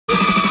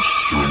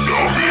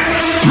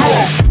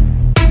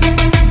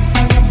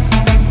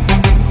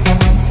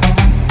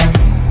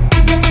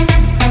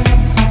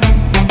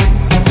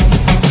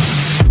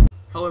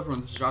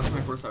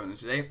Jawz247, and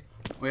today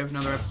we have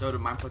another episode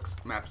of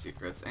Mineplex Map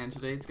Secrets, and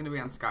today it's going to be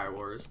on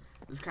Skywars.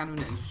 This is kind of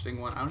an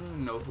interesting one. I don't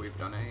even know if we've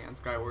done any on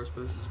Skywars,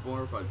 but this is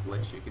more of a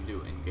glitch you can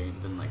do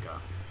in-game than like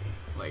a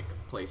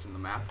place in the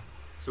map.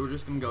 So we're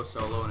just going to go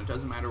solo, and it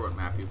doesn't matter what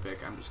map you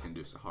pick. I'm just going to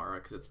do Sahara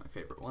because it's my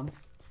favorite one.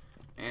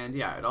 And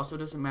yeah, it also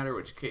doesn't matter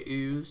which kit you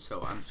use,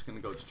 so I'm just going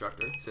to go Destructor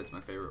because it's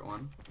my favorite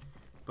one.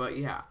 But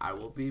yeah, I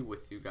will be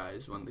with you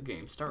guys when the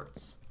game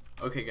starts.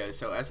 Okay guys,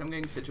 so as I'm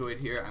getting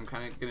situated here, I'm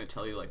kind of going to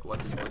tell you like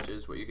what this glitch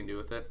is, what you can do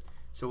with it.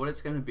 So what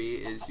it's going to be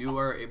is you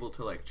are able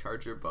to like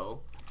charge your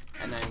bow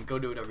and then go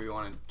do whatever you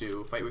want to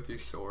do. Fight with your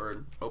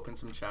sword, open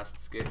some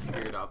chests, get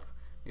geared up,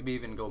 maybe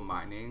even go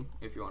mining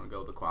if you want to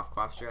go the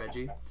quaff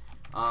strategy.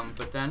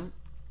 But then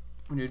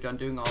when you're done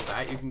doing all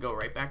that, you can go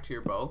right back to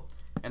your bow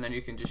and then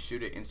you can just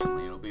shoot it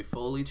instantly. It'll be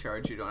fully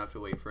charged. You don't have to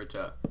wait for it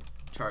to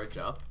charge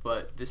up.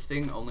 But this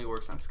thing only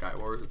works on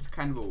Skywars. It's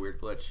kind of a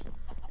weird glitch.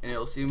 And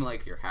it'll seem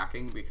like you're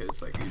hacking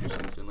because like you just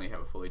instantly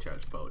have a fully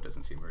charged bow. It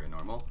doesn't seem very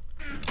normal.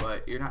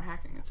 But you're not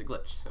hacking, it's a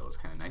glitch, so it's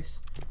kinda nice.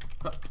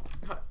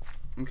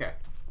 Okay.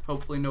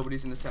 Hopefully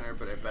nobody's in the center,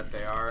 but I bet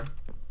they are.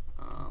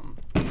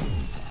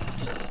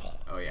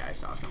 Oh yeah, I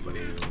saw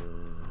somebody.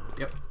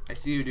 Yep, I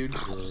see you, dude.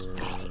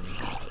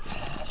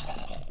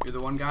 You're the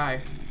one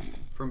guy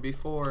from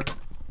before.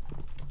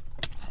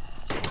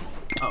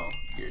 Oh,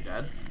 you're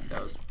dead.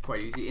 That was quite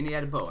easy. And he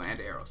had a bow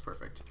and arrows,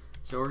 perfect.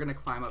 So we're gonna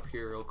climb up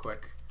here real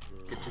quick.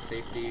 Get to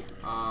safety.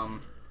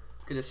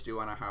 Let's get a stew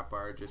on a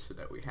hotbar just so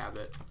that we have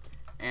it.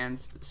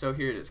 And so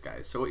here it is,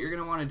 guys. So what you're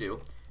gonna want to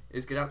do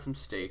is get out some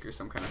steak or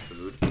some kind of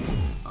food.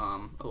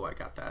 Oh, I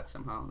got that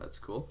somehow. That's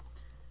cool.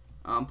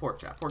 Pork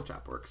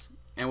chop works.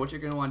 And what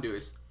you're gonna want to do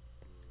is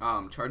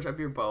charge up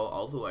your bow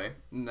all the way,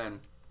 and then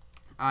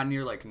on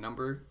your like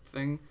number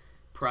thing,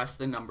 press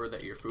the number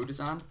that your food is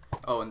on.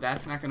 Oh, and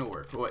that's not gonna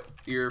work. What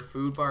your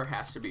food bar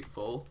has to be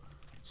full.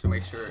 So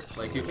make sure,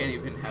 like, you can't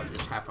even have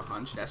just half a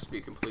hunch. It has to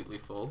be completely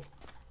full.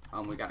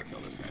 We gotta kill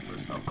this guy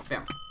first. Oh,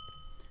 bam.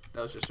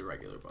 That was just a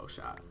regular bow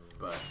shot.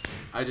 But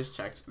I just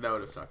checked. That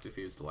would have sucked if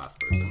he was the last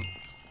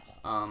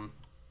person.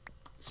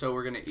 So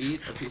we're gonna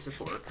eat a piece of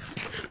pork.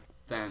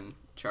 Then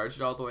charge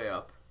it all the way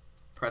up.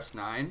 Press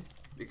 9,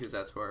 because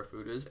that's where our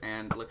food is.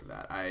 And look at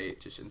that. I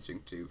just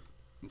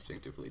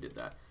instinctively did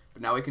that.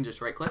 But now we can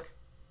just right-click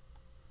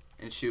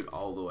and shoot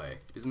all the way.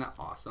 Isn't that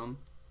awesome?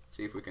 Let's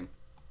see if we can...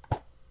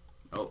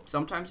 Oh,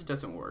 sometimes it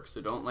doesn't work,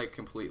 so don't like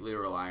completely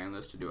rely on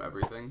this to do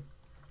everything.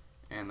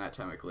 And that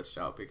time I glitched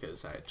out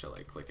because I had to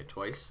like click it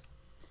twice.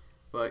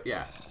 But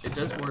yeah, it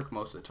does work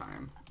most of the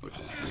time, which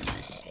is pretty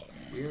nice.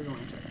 We are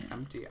going to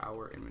empty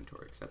our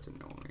inventory because that's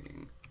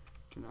annoying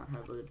to not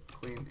have a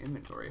clean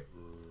inventory.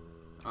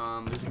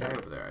 There's a guy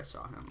over there. I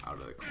saw him out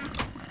of the corner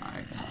of my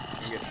eye.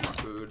 I'm gonna get some more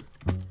food,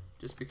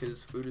 just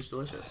because food is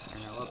delicious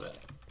and I love it.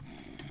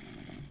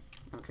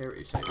 I don't care what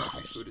you say about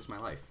me. Food is my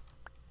life.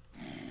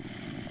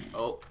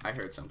 Oh, I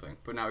heard something.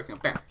 But now we can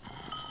go bam.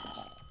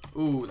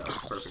 Ooh, that was a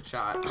perfect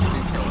shot. I didn't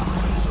kill him.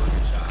 That was a really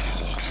good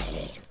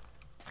shot.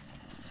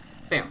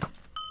 Bam.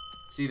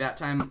 See, that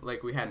time,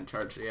 like, we hadn't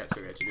charged it yet,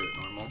 so we had to do it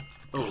normal.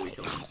 Oh, we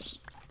killed him.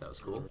 That was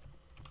cool.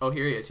 Oh,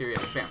 here he is.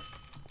 Bam.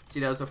 See,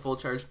 that was a full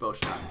charged bow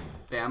shot.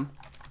 Bam.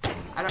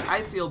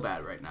 I feel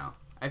bad right now.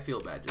 I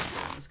feel bad just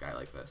killing this guy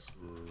like this.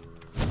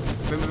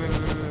 Bam, bam, bam,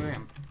 bam, bam,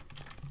 bam.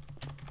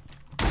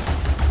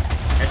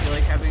 I feel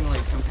like having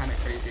like some kind of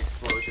crazy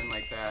explosion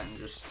like that and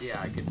just, yeah,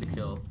 I get the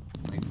kill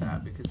like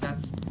that because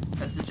that's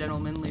the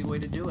gentlemanly way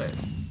to do it.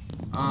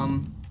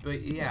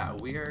 But yeah,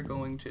 we are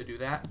going to do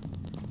that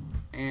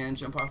and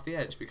jump off the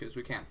edge because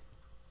we can.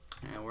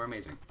 And we're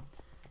amazing.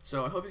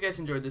 So I hope you guys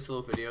enjoyed this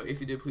little video. If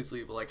you did, please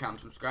leave a like,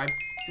 comment, subscribe.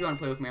 If you want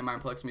to play with me on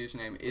Mineplex, my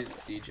username is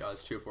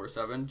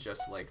Jawz247,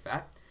 just like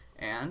that.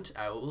 And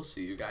I will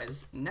see you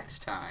guys next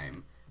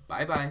time.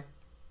 Bye-bye.